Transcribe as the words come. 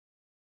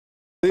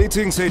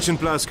Greetings, Agent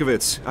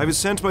Blazkowicz. I was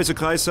sent by the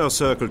Kreisau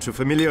Circle to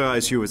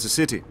familiarize you with the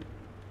city.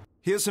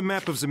 Here's a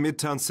map of the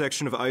Midtown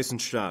section of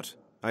Eisenstadt.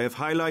 I have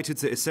highlighted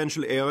the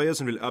essential areas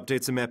and will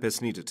update the map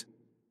as needed.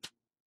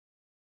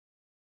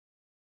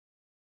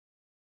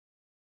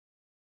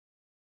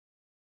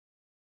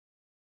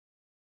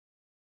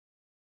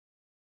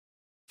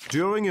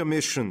 During your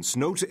missions,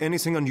 note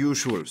anything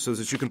unusual so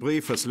that you can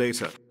brief us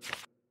later.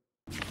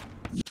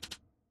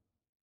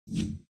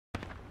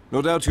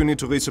 No doubt you need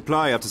to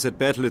resupply after that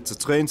battle at the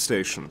train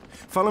station.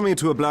 Follow me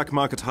to a black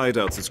market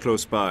hideout that's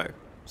close by.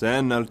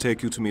 Then I'll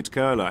take you to meet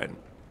Caroline.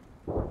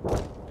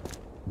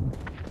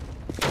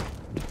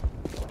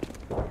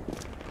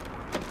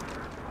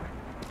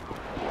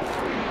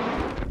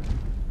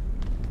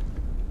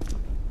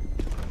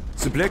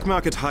 The black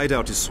market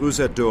hideout is through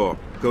that door.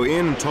 Go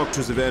in and talk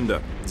to the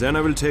vendor. Then I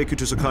will take you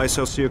to the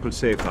Kreisau Circle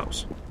safe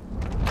house.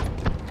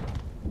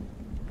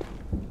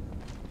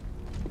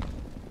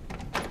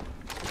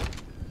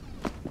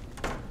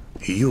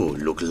 You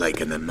look like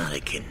an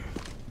American.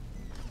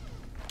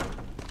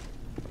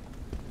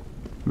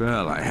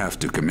 Well, I have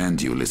to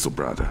commend you, little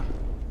brother.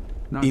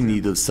 In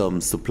need of some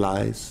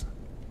supplies?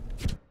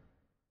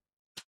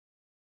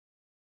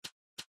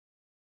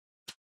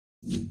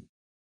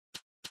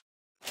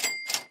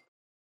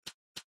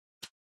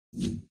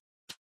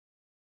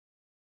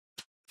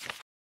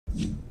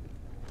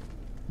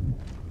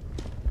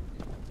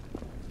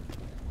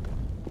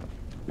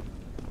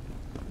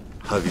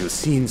 Have you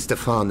seen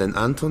Stefan and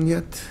Anton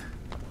yet?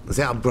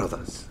 They are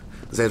brothers.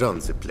 They run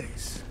the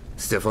place.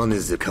 Stefan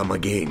is the come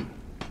again.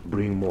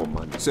 Bring more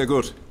money. Sehr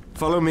gut.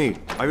 Follow me.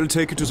 I will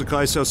take you to the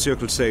Kreisau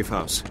Circle safe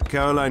house.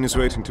 Caroline is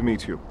waiting to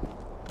meet you.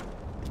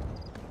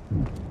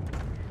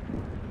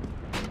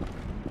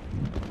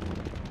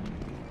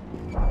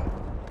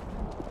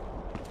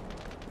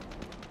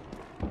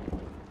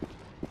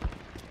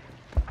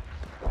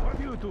 What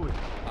are you doing?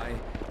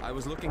 I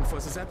was looking for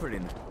the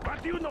Zeppelin.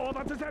 What do you know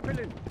about the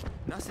Zeppelin?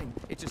 Nothing.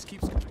 It just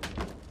keeps going.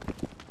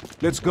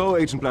 Let's go,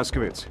 Agent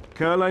Blazkowicz.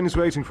 Caroline is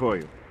waiting for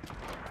you.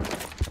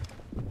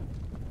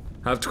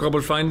 Have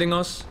trouble finding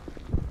us?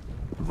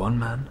 One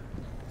man?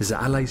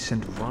 The Allies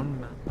sent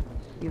one man?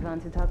 You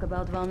want to talk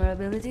about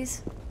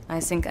vulnerabilities? I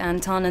think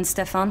Anton and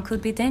Stefan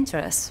could be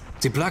dangerous.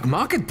 The Black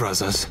Market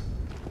Brothers?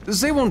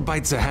 They won't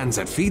bite the hand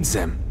that feeds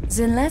them.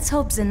 Then let's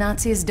hope the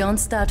Nazis don't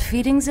start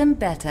feeding them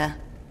better.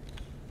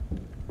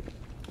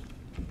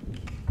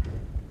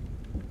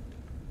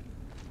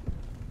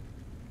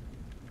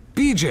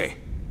 BJ,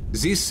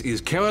 this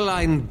is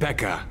Caroline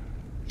Becker.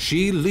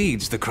 She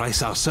leads the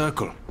Kreisau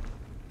Circle.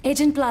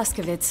 Agent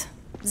Blazkowicz,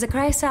 the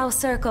Kreisau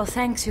Circle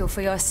thanks you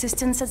for your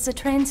assistance at the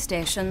train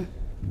station.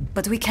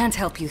 But we can't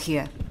help you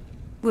here.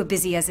 We're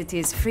busy as it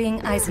is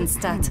freeing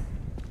Eisenstadt.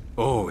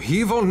 Oh,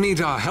 he won't need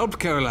our help,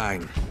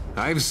 Caroline.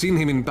 I've seen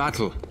him in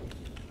battle.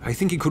 I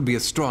think he could be a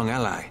strong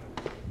ally.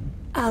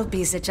 I'll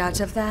be the judge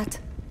of that.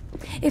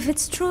 If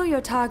it's true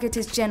your target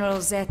is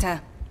General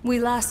Zeta, we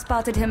last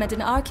spotted him at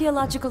an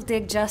archaeological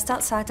dig just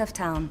outside of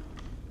town.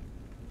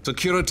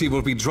 Security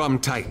will be drum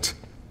tight.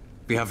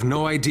 We have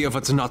no idea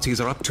what the Nazis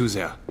are up to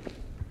there.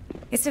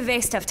 It's a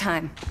waste of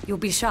time. You'll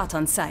be shot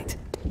on sight.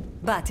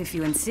 But if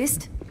you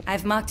insist,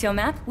 I've marked your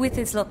map with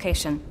its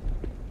location.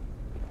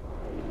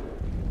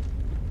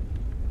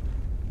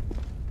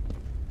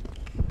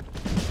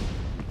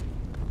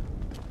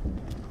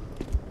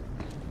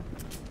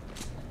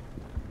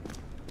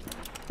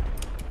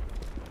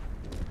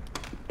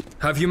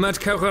 Have you met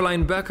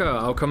Caroline Becker,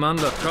 our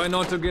commander? Try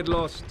not to get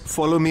lost.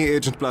 Follow me,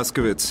 Agent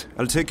Blazkowicz.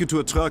 I'll take you to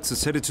a truck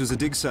that's headed to the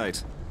dig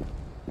site.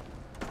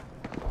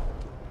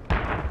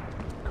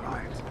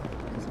 Quiet.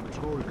 There's a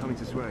patrol coming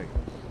this way.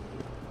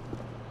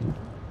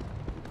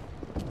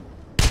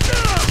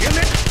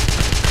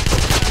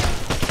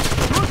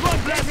 Good one,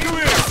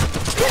 Blazkowicz!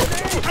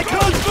 I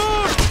can't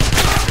move!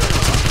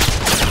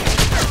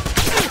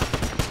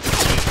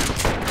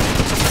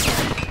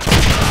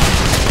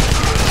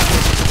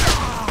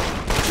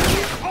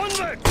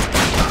 Onward!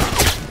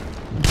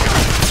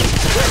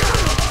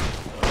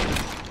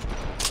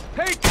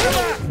 Take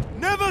cover!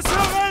 Never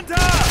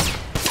surrender!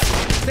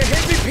 They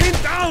have me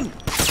pinned down!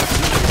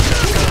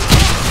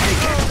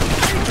 Take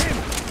him!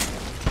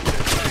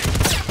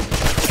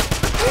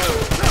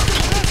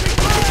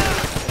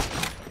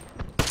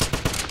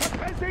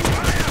 Suppressing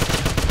fire!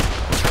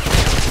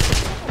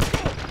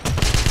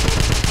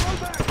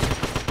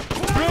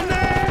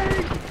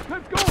 Grenade!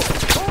 Let's go!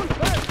 Hold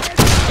fast!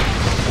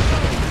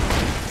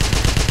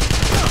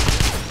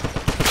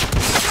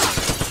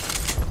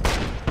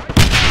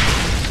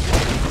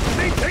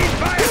 Maintain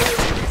fire!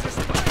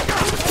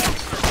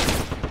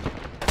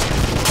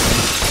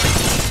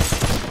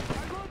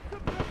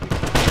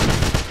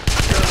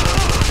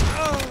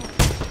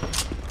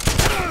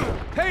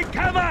 Take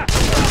cover!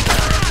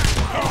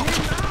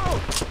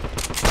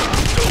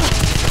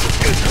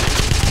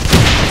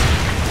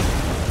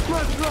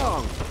 What's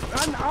wrong?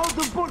 Run out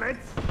of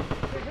bullets?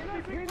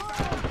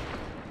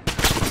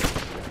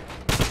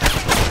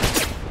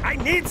 I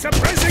need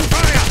suppressing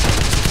fire!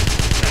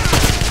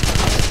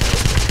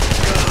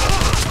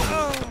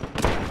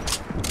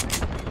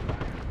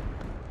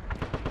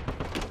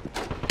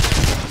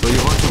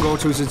 go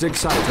to the dig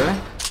site,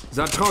 eh?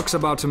 That truck's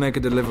about to make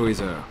a delivery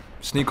there.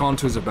 Sneak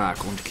onto the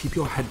back and keep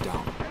your head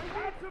down.